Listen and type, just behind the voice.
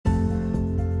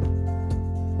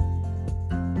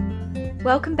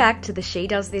Welcome back to the She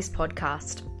Does This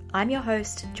podcast. I'm your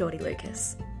host, Geordie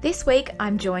Lucas. This week,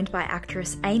 I'm joined by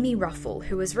actress Amy Ruffle,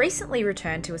 who has recently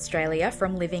returned to Australia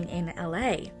from living in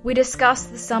LA. We discuss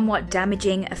the somewhat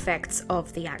damaging effects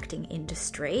of the acting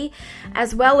industry,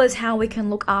 as well as how we can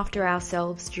look after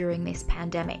ourselves during this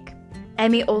pandemic.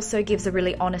 Amy also gives a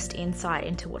really honest insight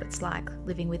into what it's like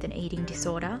living with an eating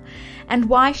disorder and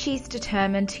why she's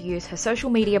determined to use her social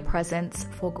media presence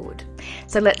for good.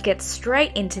 So let's get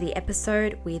straight into the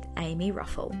episode with Amy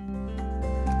Ruffle.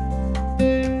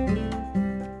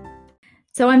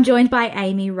 So I'm joined by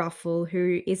Amy Ruffle,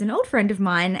 who is an old friend of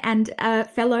mine and a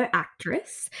fellow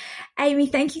actress. Amy,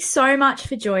 thank you so much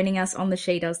for joining us on the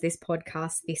She Does This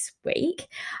podcast this week.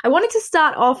 I wanted to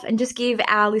start off and just give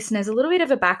our listeners a little bit of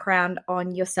a background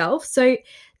on yourself. So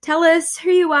tell us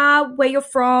who you are, where you're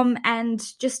from, and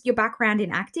just your background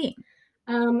in acting.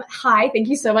 Hi, thank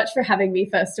you so much for having me,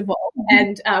 first of all,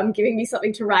 and giving me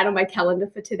something to write on my calendar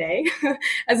for today.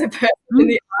 As a person in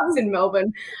the arts in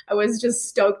Melbourne, I was just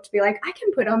stoked to be like, I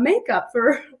can put on makeup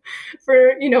for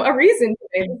a reason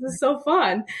today. This is so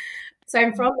fun. So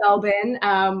I'm from Melbourne,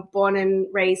 born and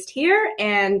raised here,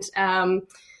 and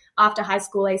after high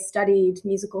school, I studied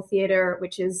musical theatre,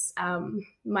 which is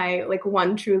my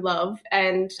one true love,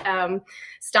 and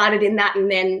started in that.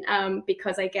 And then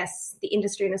because I guess the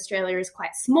industry in Australia is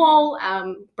quite small,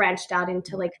 branched out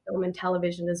into film and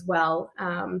television as well,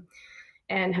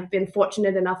 and have been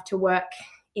fortunate enough to work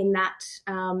in that,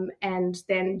 and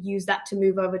then use that to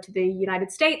move over to the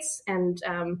United States. And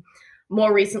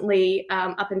more recently,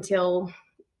 up until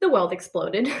the world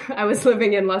exploded, I was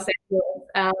living in Los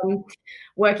Angeles,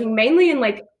 working mainly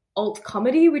in alt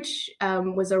comedy, which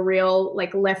was a real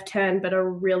left turn, but a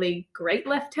really great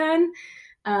left turn,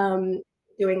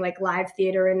 doing live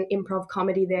theater and improv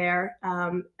comedy there,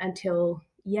 until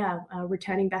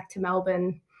returning back to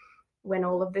Melbourne when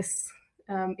all of this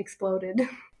exploded.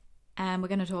 And we're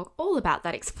going to talk all about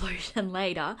that explosion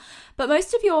later. But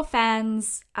most of your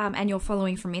fans and your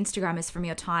following from Instagram is from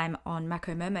your time on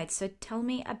Mako Mermaids. So tell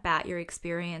me about your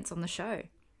experience on the show.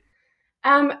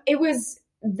 It was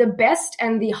the best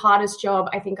and the hardest job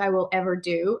I think I will ever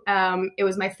do. It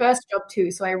was my first job too,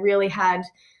 so I really had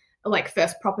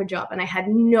first proper job, and I had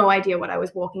no idea what I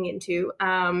was walking into.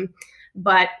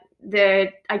 But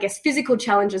the, I guess, physical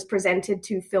challenges presented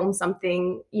to film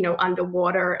something,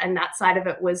 underwater, and that side of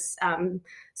it was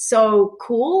so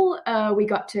cool. We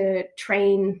got to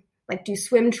train, do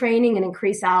swim training and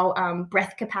increase our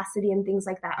breath capacity and things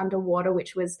like that underwater,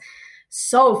 which was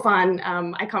so fun.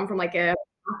 I come from a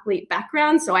athlete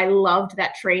background, so I loved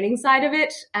that training side of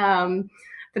it.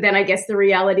 But then I guess the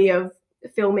reality of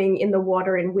filming in the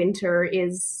water in winter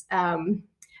is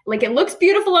it looks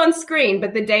beautiful on screen,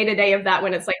 but the day-to-day of that,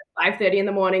 when it's 5:30 in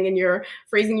the morning and you're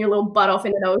freezing your little butt off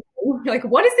in an ocean, you're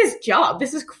what is this job?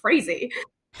 This is crazy.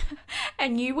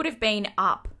 And you would have been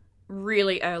up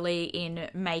really early in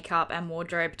makeup and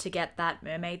wardrobe to get that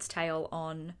mermaid's tail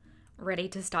on, ready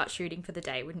to start shooting for the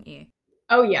day, wouldn't you?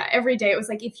 Oh yeah, every day. It was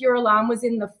if your alarm was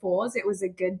in the 4s, it was a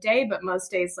good day, but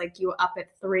most days you were up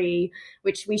at 3,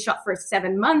 which we shot for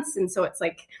 7 months, and so it's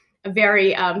a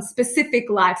very specific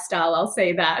lifestyle, I'll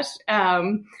say that.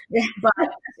 But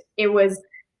it was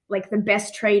the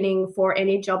best training for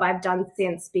any job I've done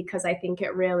since, because I think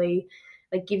it really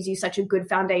gives you such a good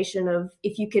foundation of,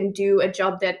 if you can do a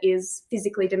job that is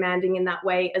physically demanding in that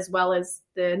way, as well as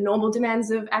the normal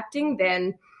demands of acting,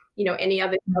 then, any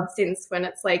other job since, when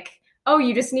it's oh,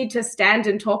 you just need to stand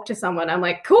and talk to someone. I'm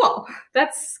cool,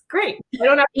 that's great. I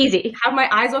don't have to have my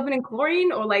eyes open in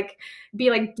chlorine or be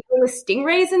dealing with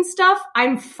stingrays and stuff.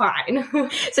 I'm fine.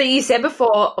 So you said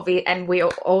before, and we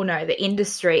all know the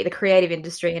industry, the creative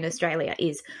industry in Australia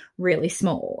is really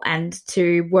small, and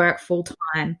to work full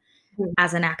time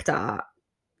as an actor,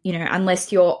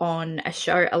 unless you're on a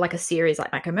show, a series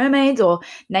like Mako Mermaids or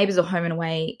Neighbours or Home and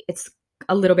Away, it's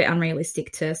a little bit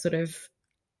unrealistic to sort of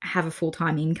have a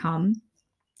full-time income.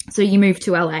 So you moved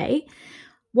to LA.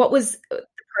 What was the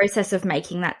process of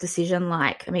making that decision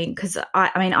like? Because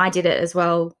I did it as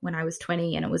well when I was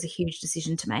 20, and it was a huge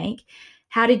decision to make.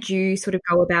 How did you sort of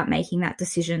go about making that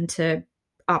decision to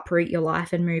uproot your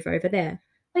life and move over there?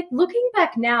 Looking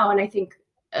back now, and I think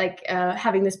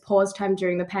having this pause time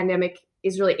during the pandemic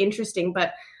is really interesting,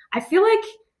 but I feel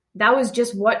that was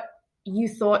just what you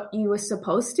thought you were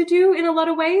supposed to do in a lot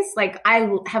of ways. I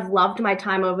have loved my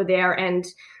time over there, and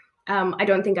I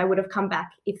don't think I would have come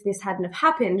back if this hadn't have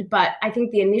happened. But I think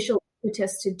the initial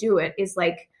impetus to do it is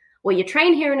well, you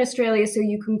train here in Australia so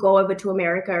you can go over to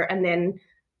America, and then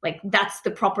that's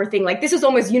the proper thing. This is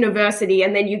almost university,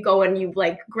 and then you go and you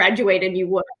graduate and you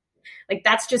work.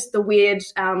 That's just the weird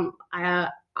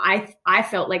I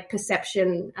felt like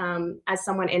perception as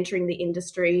someone entering the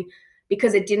industry,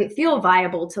 because it didn't feel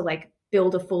viable to like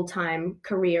build a full-time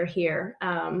career here,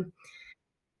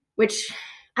 which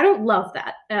I don't love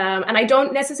that. And I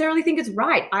don't necessarily think it's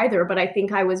right either, but I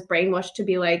think I was brainwashed to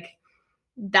be like,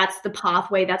 that's the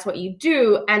pathway, that's what you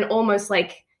do. And almost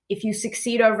like, if you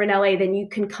succeed over in LA, then you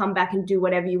can come back and do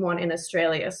whatever you want in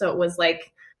Australia. So it was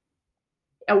like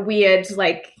a weird,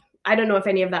 like, I don't know if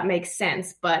any of that makes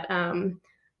sense, but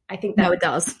I think that— No, it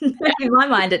does. In my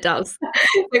mind, it does.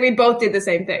 Like we both did the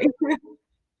same thing.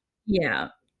 Yeah.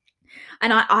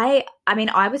 And I mean,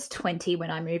 I was 20 when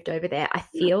I moved over there. I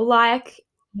feel like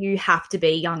you have to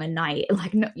be young and naive.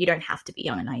 Like, no, you don't have to be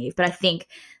young and naive, but I think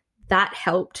that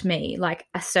helped me. Like,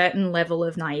 a certain level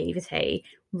of naivety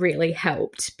really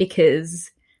helped, because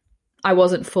I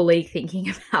wasn't fully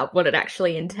thinking about what it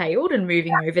actually entailed and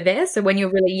moving over there. So when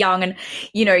you're really young and,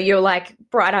 you know, you're like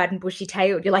bright-eyed and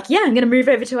bushy-tailed, you're like, yeah, I'm going to move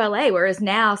over to LA. Whereas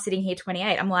now, sitting here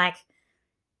 28, I'm like,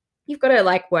 you've got to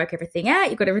like work everything out.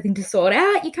 You've got everything to sort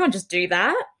out. You can't just do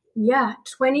that. Yeah,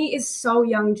 20 is so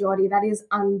young, Geordie. That is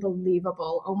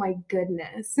unbelievable. Oh my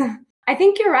goodness. I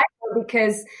think you're right,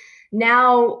 because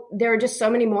now there are just so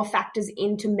many more factors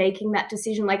into making that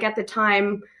decision. Like at the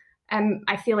time,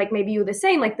 I feel like maybe you were the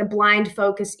same, like the blind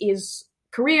focus is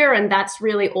career, and that's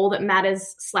really all that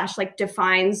matters / like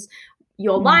defines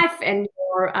your life and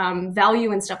your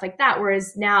value and stuff like that.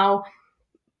 Whereas now,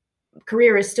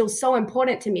 career is still so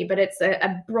important to me, but it's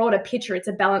a broader picture. It's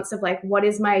a balance of like, what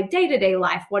is my day-to-day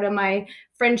life? What are my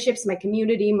friendships, my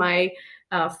community, my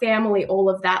family, all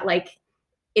of that. Like,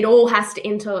 it all has to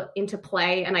into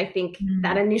play. And I think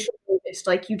that initially, it's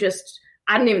like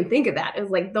I didn't even think of that. It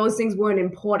was like those things weren't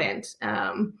important.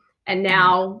 And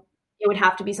now it would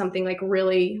have to be something like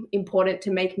really important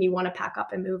to make me want to pack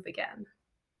up and move again.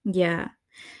 Yeah.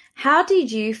 How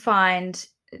did you find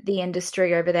the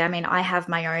industry over there? I mean, I have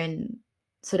my own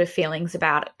sort of feelings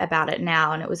about it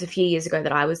now, and it was a few years ago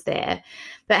that I was there.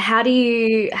 But how do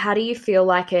you feel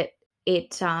like it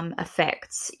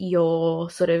affects your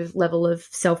sort of level of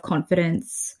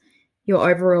self-confidence, your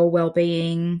overall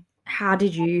well-being? How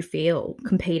did you feel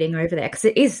competing over there? Because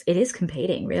it is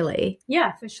competing, really.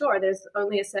 Yeah, for sure. There's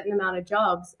only a certain amount of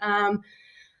jobs.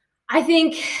 I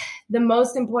think the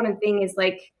most important thing is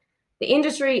like, the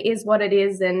industry is what it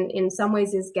is, and in some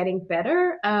ways is getting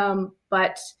better.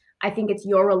 But I think it's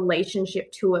your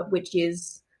relationship to it, which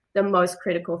is the most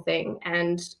critical thing.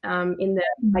 And in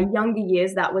my younger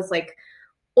years, that was like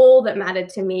all that mattered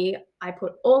to me. I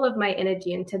put all of my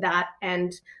energy into that,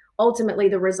 and ultimately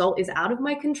the result is out of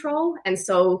my control. And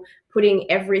so putting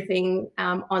everything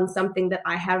on something that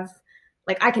I have,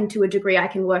 like, I can, to a degree, I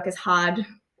can work as hard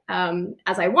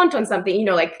as I want on something, you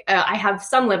know, like I have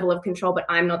some level of control, but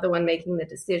I'm not the one making the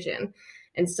decision.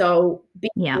 And so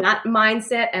being in that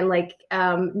mindset and like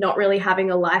not really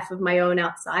having a life of my own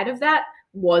outside of that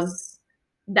was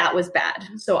bad.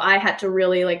 So I had to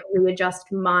really like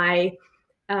readjust my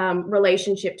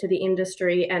relationship to the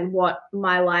industry and what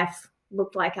my life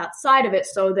looked like outside of it,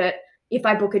 so that if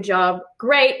I book a job,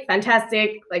 great,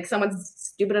 fantastic, like someone's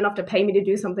stupid enough to pay me to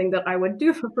do something that I would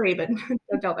do for free, but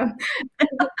don't tell them.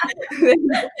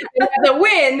 It's a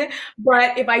win.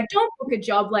 But if I don't book a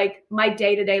job, like my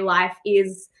day-to-day life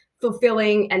is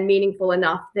fulfilling and meaningful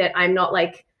enough that I'm not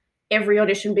like every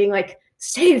audition being like,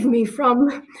 save me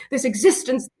from this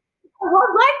existence. I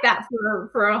was like that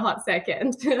for a hot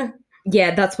second.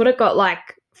 Yeah, that's what it got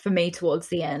like for me towards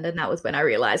the end. And that was when I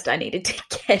realized I needed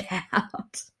to get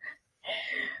out.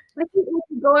 I think if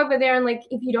you go over there and like,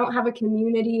 if you don't have a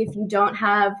community, if you don't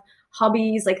have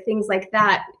hobbies, like things like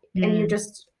that, and you're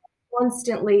just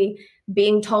constantly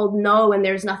being told no, and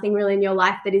there's nothing really in your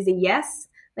life that is a yes,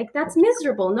 like that's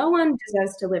miserable. No one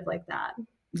deserves to live like that.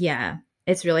 Yeah,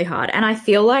 it's really hard. And I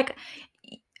feel like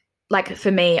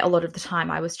for me, a lot of the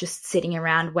time I was just sitting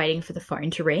around waiting for the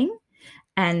phone to ring.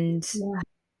 And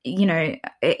you know,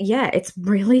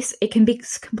 it can be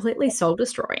completely soul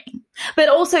destroying. But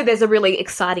also there's a really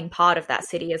exciting part of that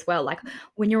city as well. Like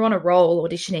when you're on a roll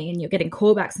auditioning and you're getting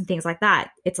callbacks and things like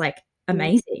that, it's like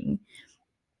amazing.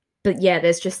 But yeah,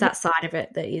 there's just that side of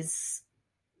it that is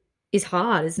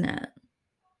hard, isn't it?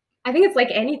 I think it's like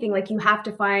anything, like you have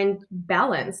to find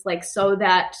balance, like so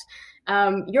that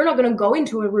you're not going to go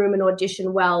into a room and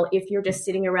audition well if you're just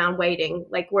sitting around waiting.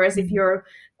 Like, whereas if you're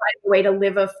finding a way to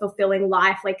live a fulfilling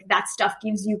life, like that stuff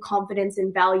gives you confidence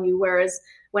and value. Whereas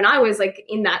when I was like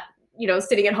in that, you know,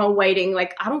 sitting at home waiting,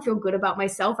 like I don't feel good about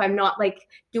myself. I'm not like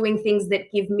doing things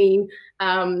that give me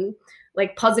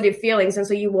like positive feelings. And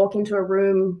so you walk into a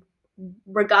room,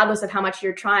 regardless of how much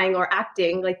you're trying or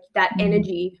acting, like that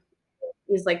energy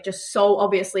is like just so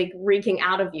obviously reeking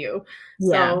out of you.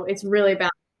 Yeah. So it's really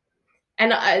about,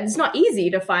 and it's not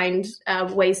easy to find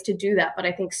ways to do that, but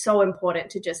I think so important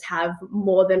to just have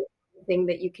more than one thing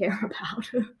that you care about.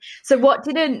 So what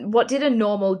did a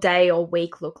normal day or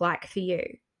week look like for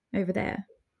you over there?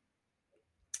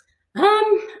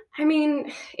 I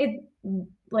mean, it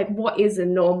like what is a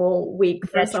normal week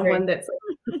for someone that's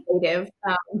like, creative?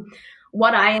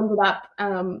 What I ended up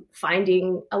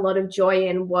finding a lot of joy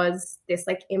in was this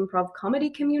like improv comedy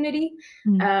community.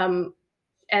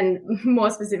 And more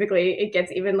specifically, it gets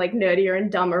even like nerdier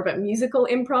and dumber, but musical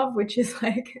improv, which is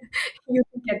like you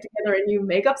get together and you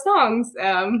make up songs.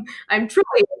 I'm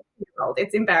truly old.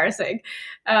 It's embarrassing.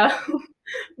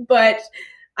 But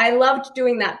I loved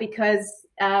doing that because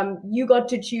you got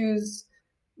to choose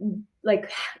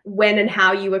like when and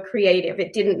how you were creative.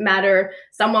 It didn't matter.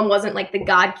 Someone wasn't like the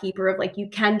guard keeper of like you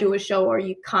can do a show or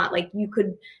you can't. Like you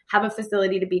could have a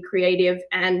facility to be creative,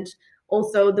 and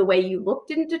also the way you look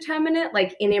didn't determine it.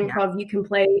 Like in improv, you can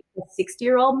play a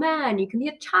 60-year-old man, you can be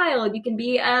a child, you can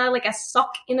be like a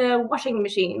sock in a washing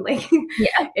machine. Like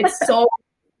it's so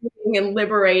and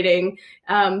liberating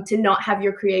to not have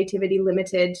your creativity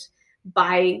limited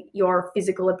by your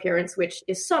physical appearance, which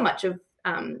is so much of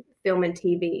film and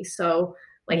TV. So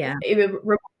like it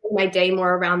revolved my day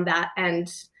more around that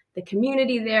and the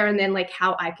community there, and then like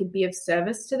how I could be of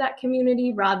service to that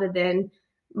community rather than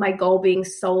my goal being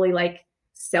solely like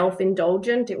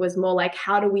self-indulgent. It was more like,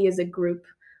 how do we as a group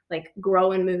like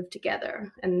grow and move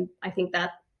together? And I think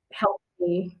that helped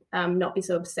me not be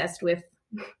so obsessed with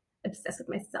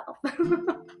myself.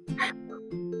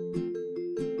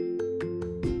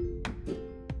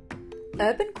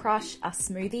 Urban Crush are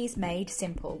smoothies made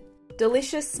simple.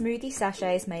 Delicious smoothie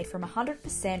sachets made from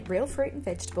 100% real fruit and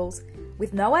vegetables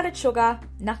with no added sugar,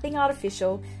 nothing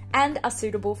artificial, and are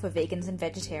suitable for vegans and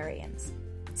vegetarians.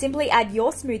 Simply add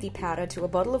your smoothie powder to a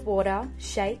bottle of water,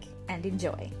 shake, and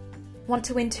enjoy. Want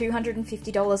to win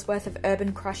 $250 worth of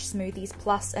Urban Crush smoothies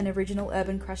plus an original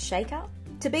Urban Crush shaker?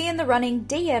 To be in the running,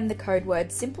 DM the code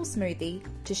word SIMPLESMOOTHIE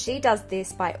to She Does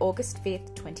This by August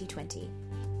 5th, 2020.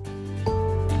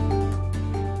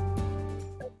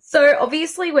 So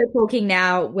obviously we're talking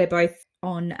now, we're both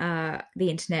on the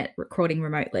internet recording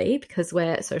remotely because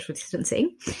we're social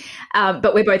distancing,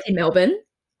 but we're both in Melbourne.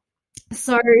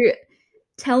 So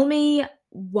tell me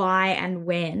why and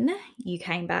when you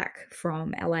came back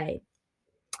from LA.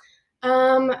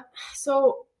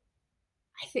 So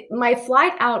I think my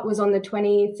flight out was on the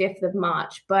 25th of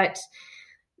March, but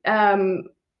on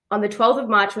the 12th of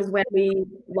March was when we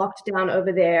locked down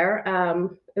over there.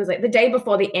 It was like the day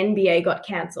before the NBA got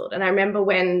canceled. And I remember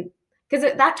because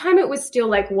at that time it was still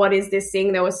like, what is this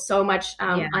thing? There was so much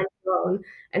unknown.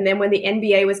 And then when the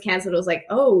NBA was canceled, it was like,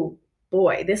 oh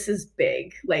boy, this is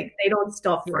big. Like they don't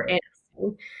stop for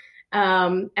anything.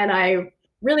 And I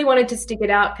really wanted to stick it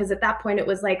out because at that point it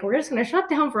was like, we're just going to shut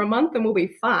down for a month and we'll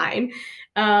be fine.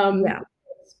 Then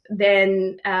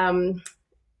I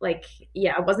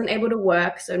wasn't able to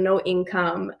work, so no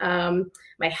income.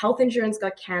 My health insurance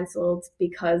got canceled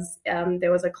because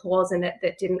there was a clause in it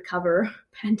that didn't cover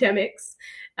pandemics.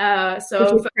 So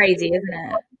which is crazy, isn't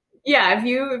it? Yeah, if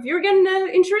you're getting an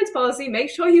insurance policy, make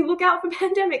sure you look out for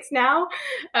pandemics now.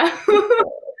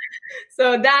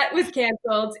 So that was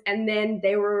canceled, and then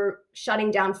they were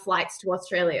shutting down flights to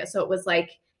Australia. So it was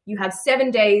like, you have 7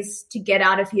 days to get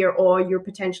out of here, or you're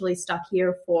potentially stuck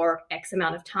here for X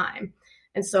amount of time.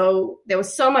 And so there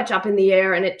was so much up in the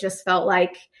air, and it just felt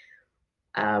like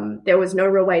there was no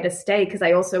real way to stay because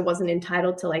I also wasn't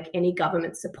entitled to like any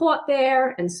government support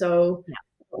there. And so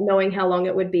knowing how long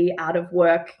it would be out of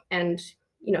work, and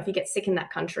if you get sick in that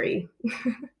country,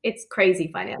 it's crazy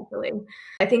financially.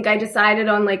 I think I decided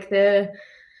on like the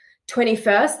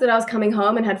 21st that I was coming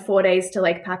home and had 4 days to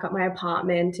like pack up my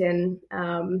apartment and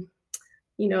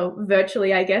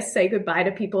virtually, I guess, say goodbye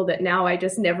to people that now I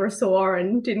just never saw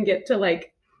and didn't get to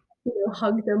like,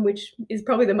 hug them, which is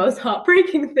probably the most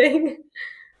heartbreaking thing.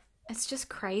 It's just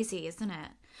crazy, isn't it?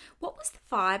 What was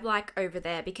the vibe like over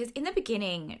there? Because in the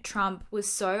beginning, Trump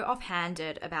was so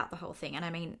offhanded about the whole thing. And I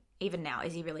mean, even now,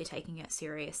 is he really taking it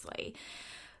seriously?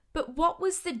 But what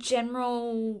was the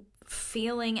general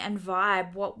feeling and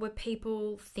vibe? What were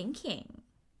people thinking?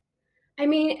 I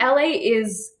mean, LA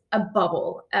is a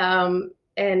bubble.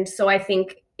 And so I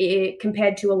think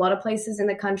compared to a lot of places in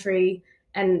the country,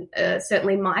 and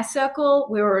certainly my circle,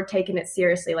 we were taking it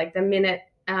seriously. Like the minute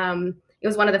it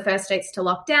was one of the first states to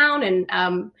lock down,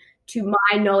 and to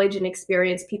my knowledge and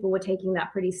experience, people were taking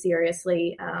that pretty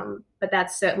seriously. But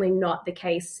that's certainly not the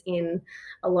case in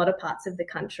a lot of parts of the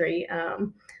country.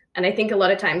 And I think a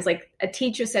lot of times, like, a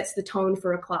teacher sets the tone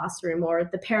for a classroom, or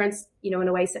the parents, you know, in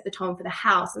a way set the tone for the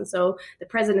house. And so the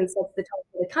president sets the tone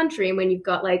for the country. And when you've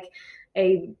got like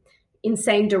a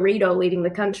insane Dorito leading the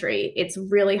country, it's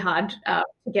really hard to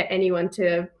get anyone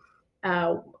to,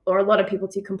 or a lot of people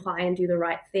to comply and do the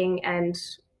right thing. And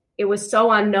it was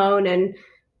so unknown. And,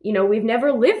 you know, we've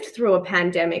never lived through a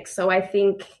pandemic. So I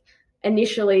think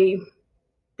initially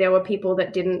there were people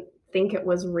that didn't think it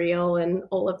was real and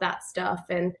all of that stuff.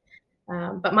 And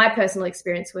but my personal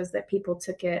experience was that people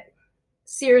took it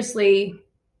seriously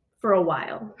for a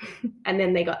while and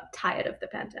then they got tired of the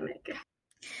pandemic.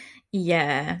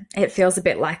 Yeah, it feels a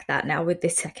bit like that now with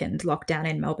this second lockdown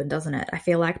in Melbourne, doesn't it? I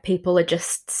feel like people are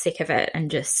just sick of it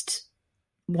and just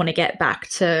want to get back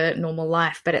to normal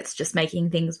life, but it's just making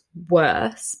things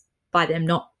worse by them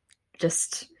not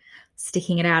just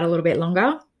sticking it out a little bit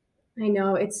longer. I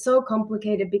know, it's so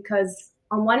complicated because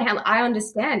on one hand, I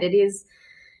understand it is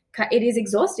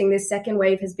exhausting. This second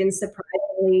wave has been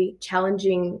surprisingly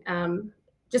challenging.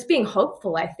 Just being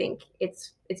hopeful, I think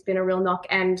it's been a real knock.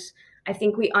 And I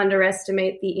think we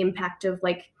underestimate the impact of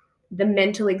like the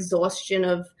mental exhaustion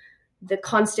of the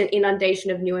constant inundation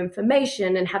of new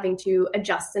information and having to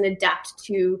adjust and adapt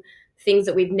to things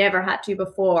that we've never had to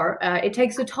before. It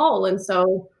takes a toll. And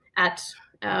so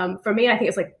for me, I think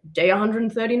it's like day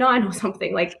 139 or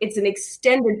something. Like, it's an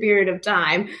extended period of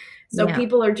time. So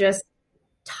people are just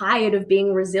tired of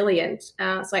being resilient.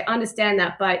 So I understand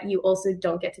that, but you also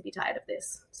don't get to be tired of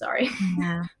this. Sorry.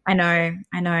 Yeah, I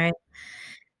know.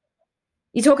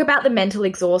 You talk about the mental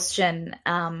exhaustion,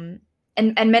 and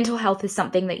mental health is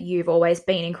something that you've always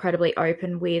been incredibly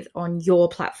open with on your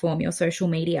platform, your social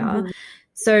media. Mm-hmm.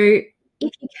 So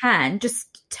if you can,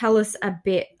 just tell us a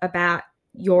bit about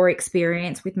your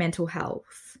experience with mental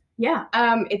health. Yeah,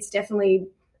 it's definitely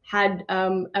had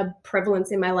a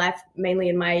prevalence in my life, mainly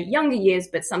in my younger years,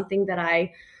 but something that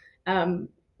I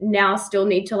now still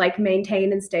need to like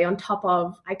maintain and stay on top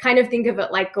of. I kind of think of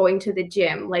it like going to the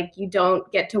gym. Like, you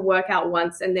don't get to work out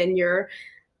once and then you're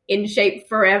in shape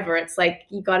forever. It's like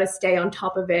you got to stay on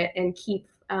top of it and keep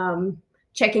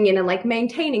checking in and like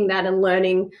maintaining that and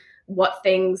learning what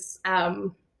things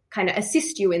kind of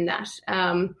assist you in that.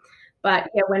 But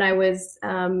yeah, when I was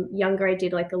younger, I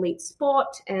did like elite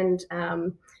sport and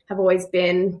have always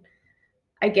been,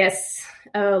 I guess,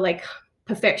 like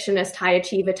perfectionist, high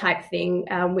achiever type thing,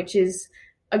 which is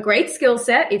a great skill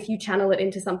set if you channel it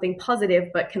into something positive,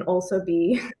 but can also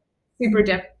be super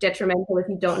detrimental if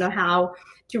you don't know how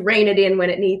to rein it in when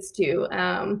it needs to.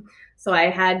 So I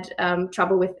had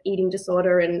trouble with eating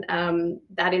disorder and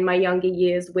that in my younger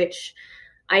years, which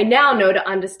I now know to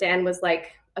understand was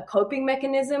like a coping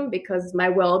mechanism because my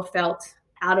world felt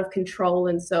out of control.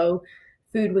 And so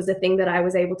food was a thing that I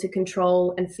was able to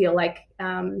control and feel like,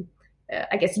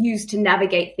 I guess, used to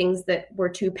navigate things that were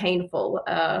too painful.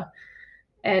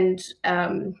 And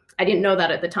I didn't know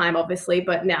that at the time, obviously,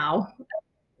 but now,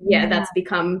 that's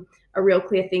become a real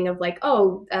clear thing of like,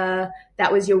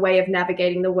 that was your way of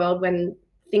navigating the world when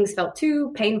things felt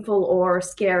too painful or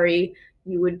scary.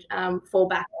 You would fall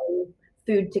back on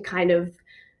food to kind of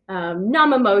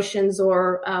numb emotions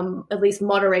or at least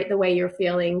moderate the way you're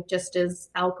feeling, just as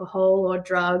alcohol or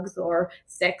drugs or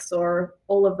sex or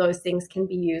all of those things can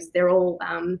be used. They're all,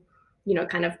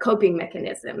 kind of coping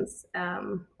mechanisms,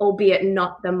 albeit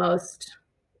not the most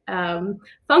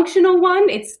functional one.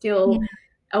 It's still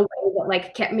a way that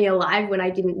like kept me alive when I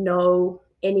didn't know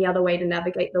any other way to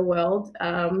navigate the world.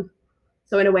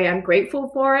 So in a way, I'm grateful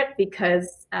for it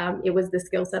because it was the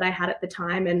skill set I had at the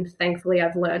time. And thankfully,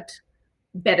 I've learned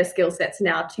better skill sets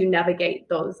now to navigate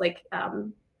those like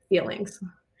feelings.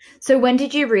 So when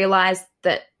did you realize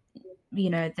that,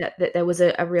 that there was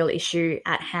a real issue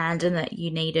at hand and that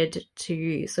you needed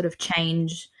to sort of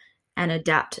change and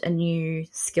adapt a new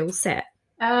skill set?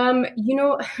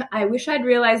 I wish I'd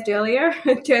realized earlier.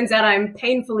 It turns out I'm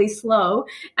painfully slow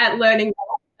at learning.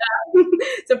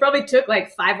 So it probably took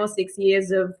like 5 or 6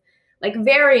 years of like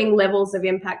varying levels of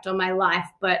impact on my life.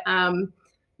 But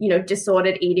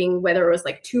disordered eating, whether it was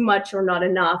like too much or not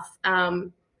enough,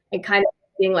 and kind of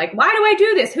being like, why do I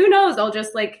do this? Who knows? I'll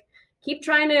just like keep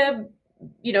trying to,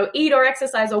 eat or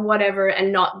exercise or whatever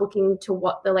and not looking to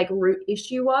what the like root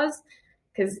issue was.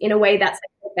 Because in a way that's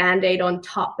like a Band-Aid on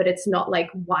top, but it's not like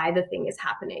why the thing is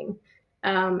happening.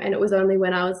 And it was only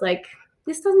when I was like,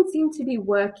 this doesn't seem to be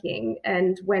working,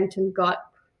 and went and got,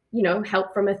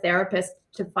 help from a therapist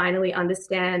to finally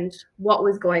understand what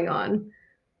was going on.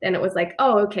 Then it was like,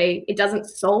 oh, okay, it doesn't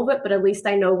solve it, but at least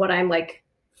I know what I'm like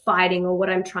fighting or what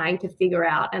I'm trying to figure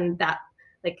out. And that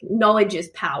like knowledge is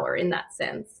power in that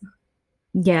sense.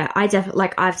 Yeah, I definitely,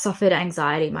 like, I've suffered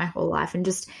anxiety my whole life, and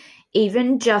just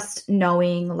even just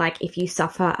knowing, like, if you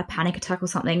suffer a panic attack or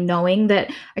something, knowing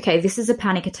that, okay, this is a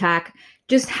panic attack,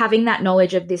 just having that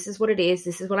knowledge of this is what it is,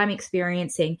 this is what I'm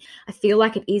experiencing. I feel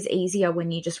like it is easier when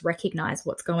you just recognize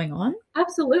what's going on.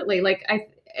 Absolutely. Like,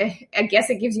 I guess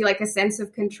it gives you like a sense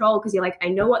of control because you're like, I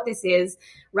know what this is,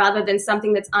 rather than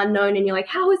something that's unknown and you're like,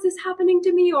 how is this happening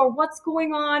to me, or what's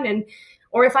going on? And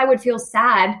or if I would feel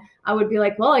sad, I would be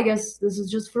like, well, I guess this is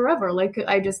just forever. Like,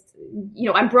 I just,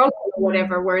 I'm broken or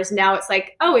whatever. Whereas now it's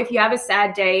like, oh, if you have a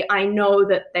sad day, I know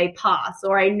that they pass,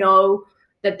 or I know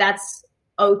that that's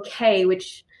okay,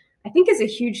 which I think is a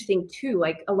huge thing too.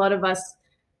 Like, a lot of us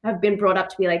have been brought up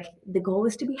to be like, the goal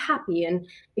is to be happy. And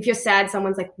if you're sad,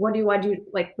 someone's like, what do I do?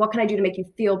 Like, what can I do to make you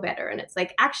feel better? And it's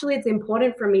like, actually, it's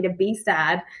important for me to be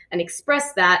sad and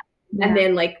express that, and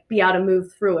then like be able to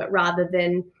move through it, rather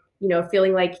than,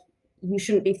 feeling like you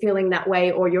shouldn't be feeling that way,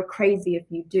 or you're crazy if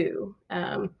you do.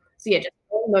 So yeah, just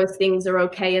all those things are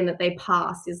okay and that they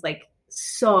pass is like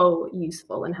so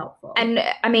useful and helpful. And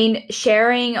I mean,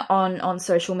 sharing on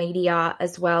social media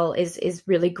as well is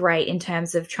really great in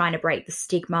terms of trying to break the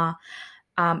stigma.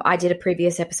 I did a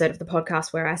previous episode of the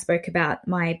podcast where I spoke about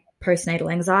my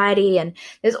postnatal anxiety, and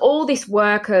there's all this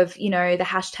work of, the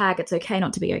hashtag it's okay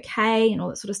not to be okay and all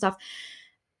that sort of stuff.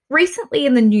 Recently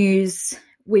in the news,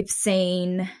 we've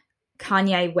seen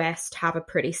Kanye West have a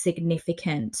pretty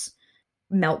significant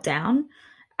meltdown,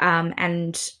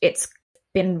 and it's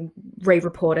been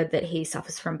re-reported that he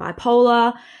suffers from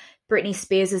bipolar. Britney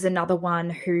Spears is another one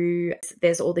who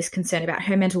there's all this concern about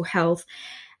her mental health.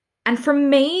 And for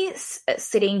me,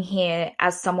 sitting here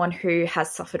as someone who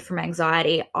has suffered from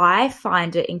anxiety, I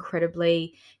find it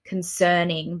incredibly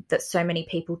concerning that so many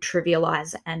people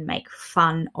trivialize and make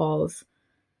fun of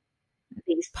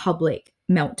these public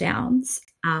meltdowns.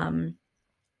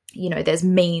 There's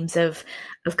memes of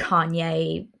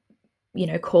Kanye,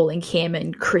 calling Kim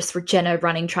and Kris Jenner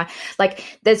running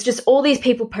like there's just all these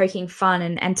people poking fun,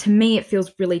 and to me it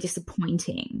feels really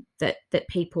disappointing that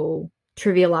people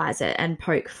trivialize it and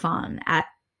poke fun at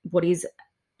what is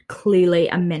clearly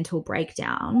a mental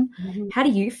breakdown. Mm-hmm. How do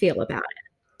you feel about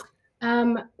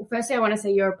it? Firstly, I want to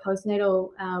say your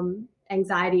postnatal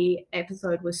anxiety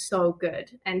episode was so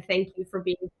good, and thank you for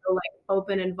being so like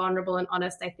open and vulnerable and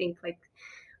honest. I think like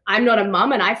I'm not a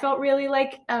mom, and I felt really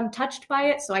like touched by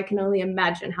it, so I can only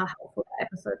imagine how helpful that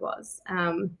episode was.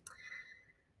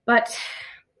 But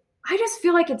I just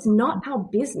feel like it's not our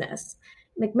business.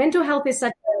 Like, mental health is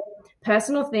such a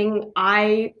personal thing.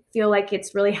 I feel like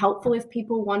it's really helpful if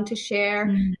people want to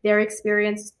share their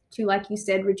experience to, like you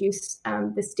said, reduce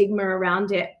the stigma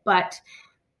around it. But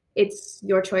it's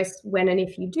your choice when and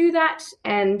if you do that.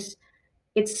 And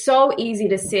it's so easy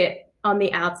to sit on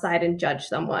the outside and judge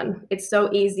someone. It's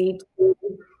so easy to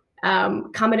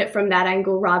come at it from that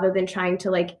angle rather than trying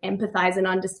to like empathize and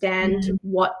understand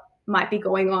what might be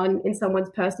going on in someone's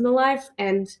personal life.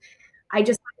 And I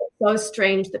just find it so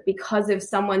strange that because of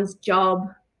someone's job,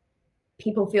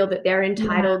 people feel that they're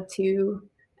entitled to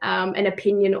an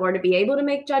opinion or to be able to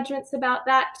make judgments about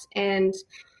that. And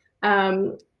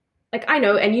like, I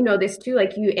know, and you know this too,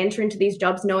 like you enter into these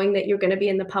jobs knowing that you're going to be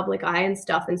in the public eye and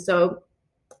stuff. And so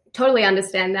totally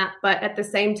understand that. But at the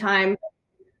same time,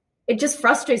 it just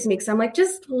frustrates me because I'm like,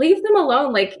 just leave them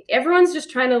alone. Like, everyone's just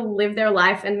trying to live their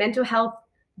life, and mental health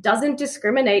doesn't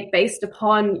discriminate based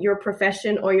upon your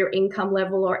profession or your income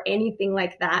level or anything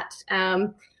like that.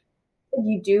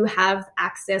 You do have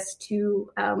access to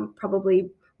probably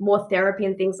more therapy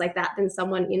and things like that than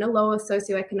someone in a lower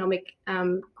socioeconomic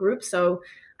group. So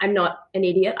I'm not an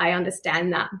idiot. I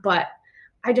understand that. But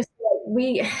I just,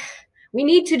 we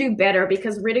need to do better,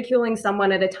 because ridiculing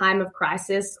someone at a time of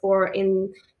crisis or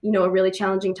in, a really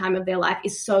challenging time of their life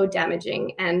is so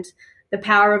damaging. And the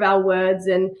power of our words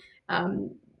and,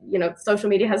 social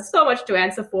media has so much to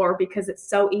answer for, because it's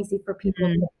so easy for people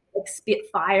to like spit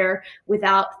fire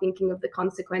without thinking of the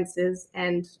consequences.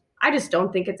 And I just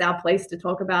don't think it's our place to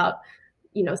talk about,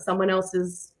 someone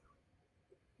else's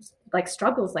like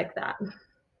struggles like that.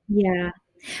 Yeah.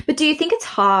 But do you think it's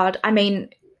hard? I mean,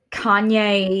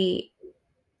 Kanye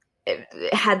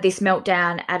had this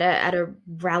meltdown at a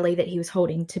rally that he was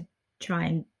holding to try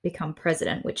and become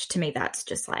president, which to me, that's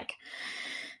just like,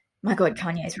 my God,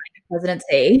 Kanye's running the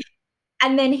presidency.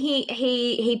 And then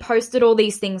he posted all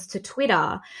these things to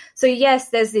Twitter. So yes,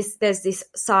 there's this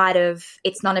side of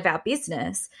it's none of our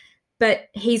business, but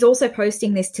he's also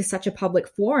posting this to such a public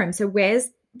forum. So where's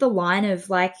the line of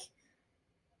like,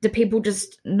 do people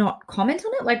just not comment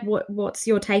on it? Like, what's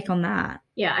your take on that?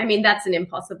 Yeah, I mean, that's an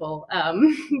impossible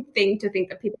thing to think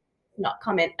that people not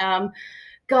comment.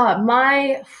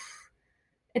 God,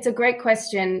 it's a great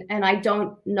question. And I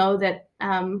don't know that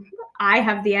I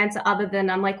have the answer other than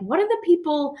I'm like, what are the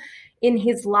people in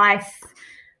his life,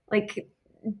 like,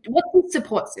 what's his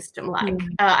support system like?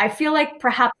 I feel like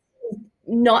perhaps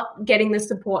not getting the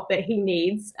support that he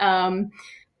needs,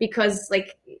 because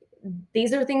like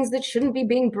these are things that shouldn't be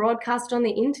being broadcast on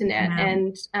the internet.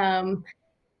 And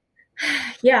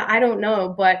yeah, I don't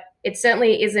know, but it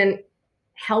certainly isn't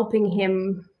helping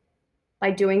him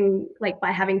by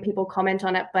having people comment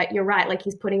on it. But you're right, like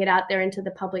he's putting it out there into the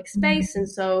public space. And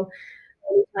so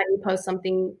anytime you post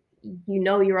something,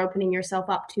 you're opening yourself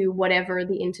up to whatever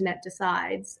the internet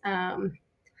decides.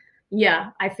 Yeah,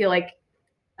 I feel like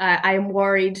I am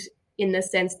worried in the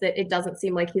sense that it doesn't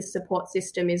seem like his support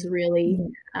system is really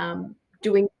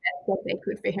doing what they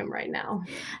could for him right now.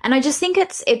 And I just think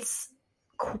it's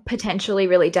potentially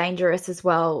really dangerous as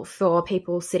well for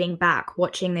people sitting back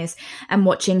watching this and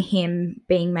watching him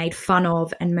being made fun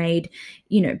of and made,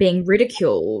 being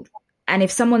ridiculed. And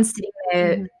if someone's sitting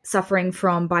there suffering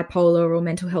from bipolar or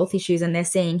mental health issues and they're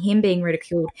seeing him being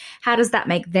ridiculed, how does that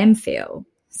make them feel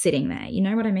sitting there? You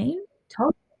know what I mean?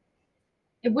 Totally.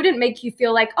 It wouldn't make you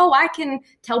feel like, oh, I can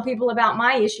tell people about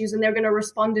my issues and they're going to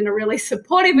respond in a really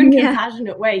supportive and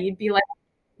compassionate way. You'd be like,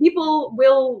 people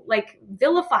will like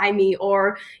vilify me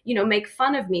or, make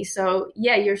fun of me. So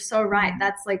yeah, you're so right.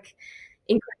 That's like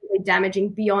incredibly damaging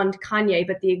beyond Kanye,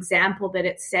 but the example that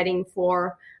it's setting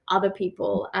for other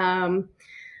people. I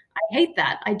hate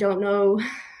that. I don't know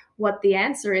what the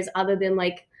answer is other than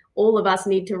like all of us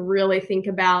need to really think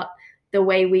about the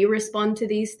way we respond to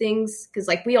these things, because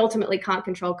like we ultimately can't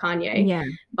control Kanye,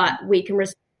 but we can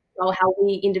control how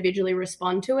we individually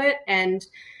respond to it. And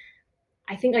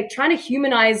I think like trying to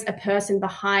humanize a person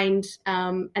behind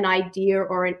an idea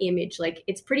or an image, like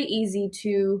it's pretty easy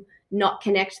to not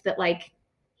connect that like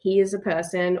he is a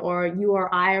person or you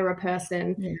or I are a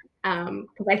person.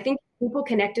 Because I think if people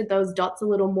connected those dots a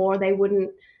little more, they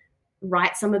wouldn't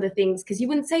write some of the things, because you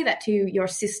wouldn't say that to your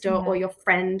sister or your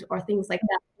friend or things like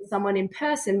that to someone in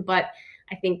person. But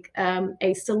I think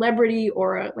a celebrity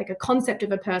or a concept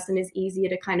of a person is easier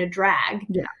to kind of drag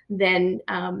than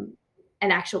an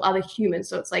actual other human.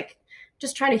 So it's like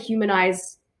just trying to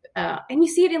humanize, and you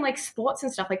see it in like sports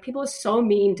and stuff. Like people are so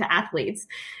mean to athletes,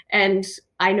 and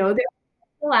I know they're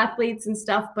still athletes and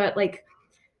stuff, but like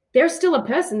they're still a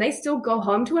person. They still go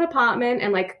home to an apartment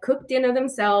and like cook dinner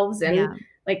themselves, and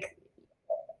like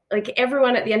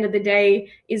everyone at the end of the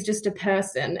day is just a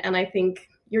person. And I think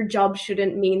your job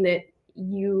shouldn't mean that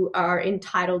you are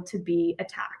entitled to be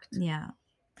attacked. Yeah.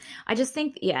 I just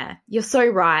think, you're so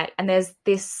right. And there's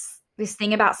this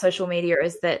thing about social media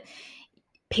is that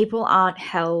people aren't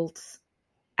held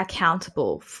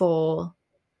accountable for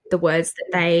the words that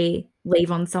they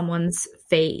leave on someone's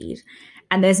feed.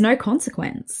 And there's no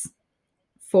consequence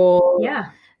for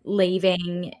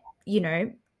leaving,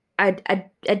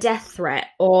 a death threat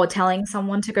or telling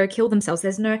someone to go kill themselves.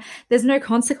 There's no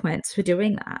consequence for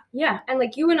doing that. Yeah. And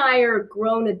like you and I are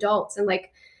grown adults, and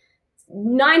like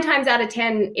 9 times out of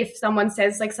 10, if someone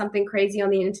says like something crazy on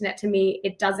the internet to me,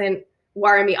 it doesn't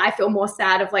worry me. I feel more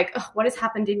sad of like, what has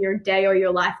happened in your day or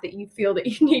your life that you feel that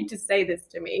you need to say this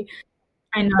to me.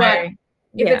 I know. But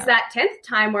if it's that 10th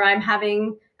time where I'm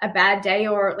having a bad day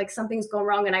or like something's gone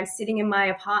wrong and I'm sitting in my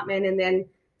apartment and then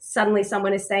suddenly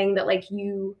someone is saying that like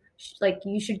you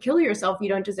should kill yourself, you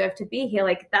don't deserve to be here,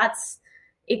 like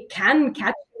it can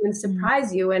catch you and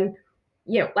surprise you. And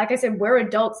like I said, we're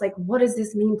adults. Like what does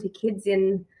this mean to kids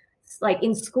in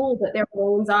school, that their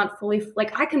brains aren't fully,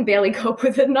 like I can barely cope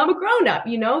with it and I'm a grown up,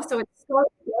 so it's so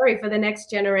scary for the next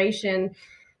generation,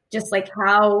 just like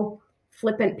how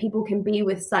flippant people can be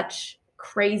with such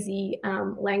crazy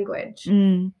language.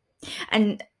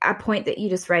 And a point that you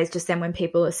just raised just then, when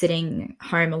people are sitting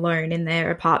home alone in their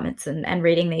apartments and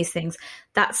reading these things,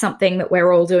 that's something that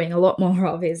we're all doing a lot more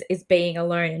of, is being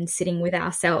alone and sitting with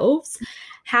ourselves.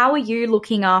 How are you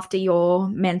looking after your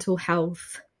mental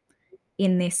health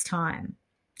in this time?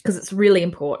 Because it's really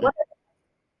important.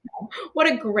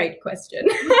 What a great question.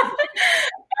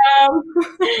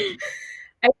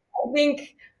 I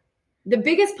think the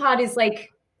biggest part is like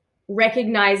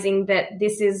recognizing that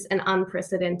this is an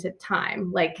unprecedented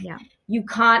time. Like you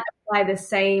can't apply the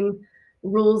same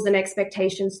rules and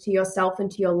expectations to yourself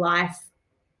and to your life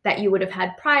that you would have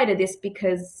had prior to this,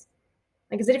 because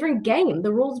like it's a different game.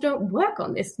 The rules don't work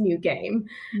on this new game.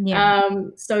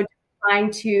 So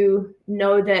trying to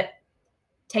know that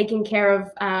taking care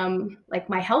of like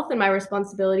my health and my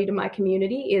responsibility to my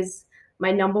community is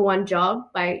my number one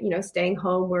job, by staying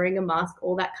home, wearing a mask,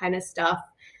 all that kind of stuff.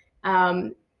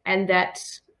 And that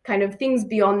kind of things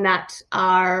beyond that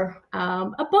are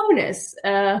a bonus.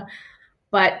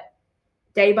 But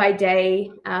day by day,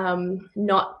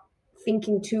 not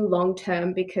thinking too long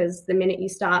term, because the minute you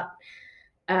start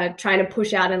trying to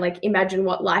push out and like imagine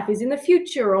what life is in the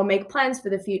future or make plans for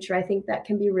the future, I think that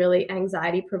can be really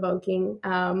anxiety provoking.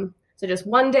 So just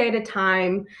one day at a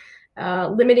time,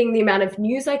 limiting the amount of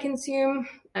news I consume,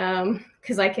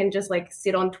 because I can just like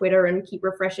sit on Twitter and keep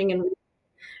refreshing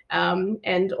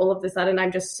and all of a sudden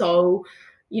I'm just so,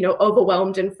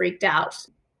 overwhelmed and freaked out,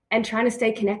 and trying to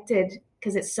stay connected,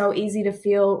 because it's so easy to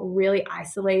feel really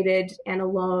isolated and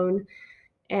alone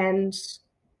and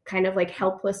kind of like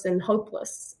helpless and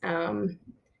hopeless. And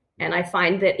I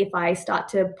find that if I start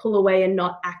to pull away and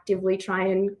not actively try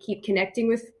and keep connecting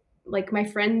with like my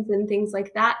friends and things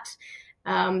like that,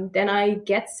 then I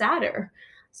get sadder.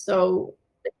 So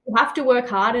you have to work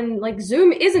hard, and like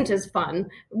Zoom isn't as fun.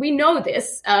 We know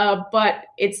this, but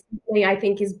it's something I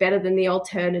think is better than the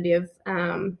alternative.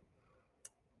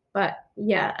 But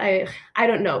yeah, I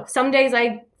don't know. Some days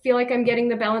I feel like I'm getting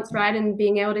the balance right and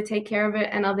being able to take care of it,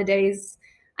 and other days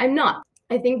I'm not.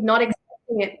 I think not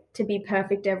expecting it to be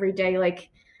perfect every day, like,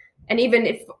 and even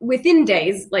if within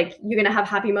days, like you're going to have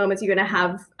happy moments, you're going to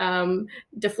have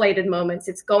deflated moments.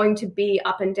 It's going to be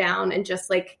up and down, and just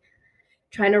like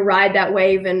trying to ride that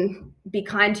wave and be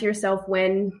kind to yourself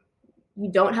when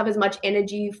you don't have as much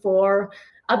energy for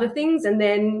other things, and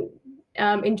then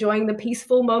enjoying the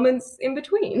peaceful moments in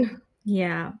between.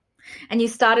 Yeah. And you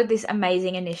started this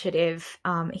amazing initiative,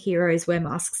 Heroes Wear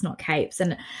Masks, Not Capes.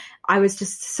 And I was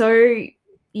just so,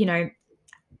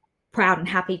 proud and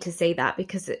happy to see that,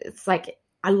 because it's like,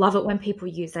 I love it when people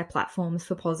use their platforms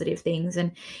for positive things,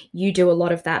 and you do a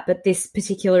lot of that. But this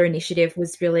particular initiative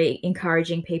was really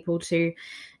encouraging people to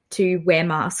wear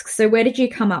masks. So how did you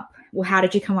come up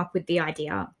with the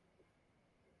idea?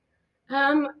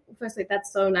 Firstly,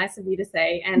 that's so nice of you to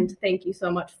say, and thank you so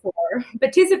much for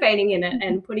participating in it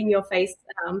and putting your face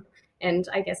and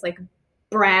I guess like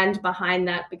brand behind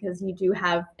that, because you do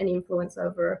have an influence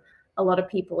over a lot of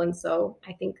people, and so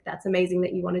I think that's amazing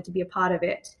that you wanted to be a part of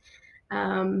it.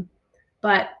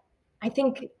 But I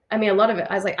think, a lot of it,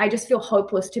 I was like, I just feel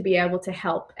hopeless to be able to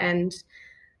help, and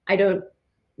I don't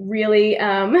really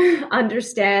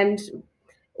understand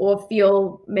or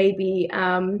feel maybe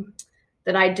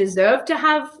that I deserve to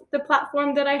have the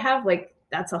platform that I have. Like,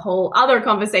 that's a whole other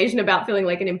conversation about feeling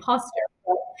like an imposter.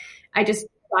 But I just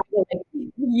try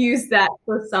to use that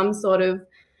for some sort of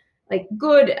like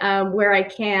good where I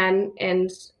can,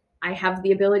 and I have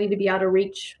the ability to be able to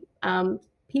reach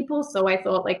people. So I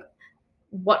thought, like,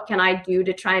 what can I do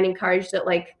to try and encourage that,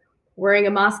 like, wearing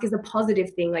a mask is a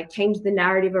positive thing, like change the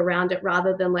narrative around it,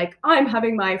 rather than like, I'm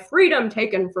having my freedom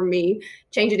taken from me.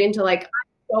 Change it into like, I'm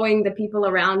showing the people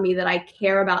around me that I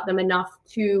care about them enough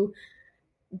to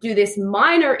do this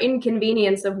minor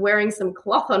inconvenience of wearing some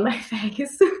cloth on my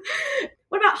face.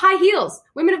 What about high heels?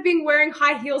 Women have been wearing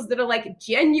high heels that are like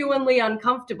genuinely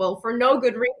uncomfortable for no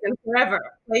good reason forever.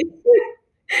 Like,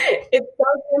 it's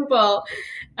so simple.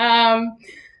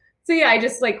 So yeah, I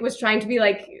just like was trying to be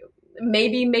like,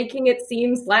 maybe making it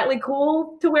seem slightly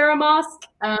cool to wear a mask,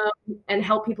 and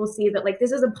help people see that like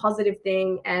this is a positive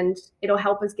thing, and it'll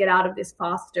help us get out of this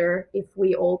faster if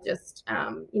we all just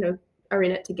are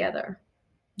in it together.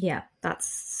 Yeah, that's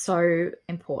so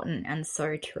important and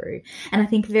so true. And I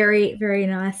think very, very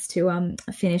nice to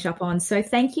finish up on. So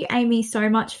thank you, Amy, so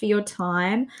much for your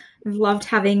time. I've loved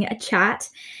having a chat.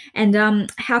 And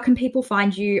how can people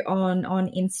find you on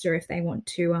Insta if they want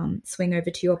to swing over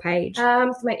to your page?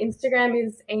 So my Instagram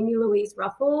is Amy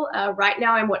Ruffle. Right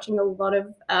now I'm watching a lot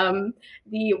of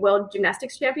the World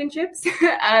Gymnastics Championships.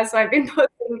 So I've been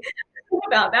posting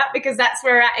about that because that's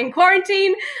where we're at in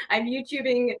quarantine. I'm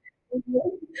YouTubing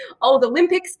old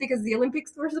Olympics because the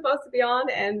Olympics were supposed to be on,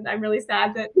 and I'm really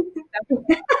sad that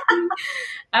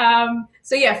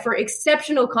so yeah, for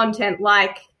exceptional content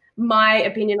like my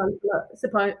opinion on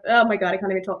oh my god, I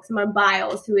can't even talk, Simone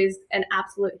Biles, who is an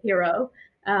absolute hero,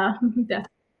 definitely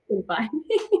find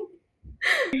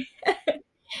me.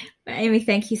 Amy,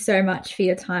 thank you so much for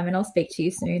your time, and I'll speak to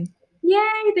you soon.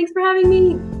 Yay, thanks for having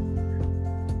me.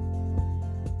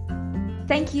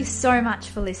 Thank you so much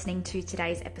for listening to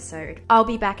today's episode. I'll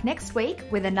be back next week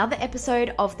with another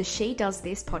episode of the She Does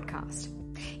This podcast.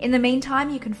 In the meantime,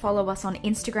 you can follow us on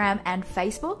Instagram and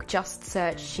Facebook. Just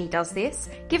search She Does This.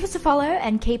 Give us a follow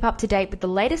and keep up to date with the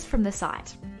latest from the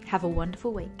site. Have a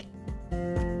wonderful week.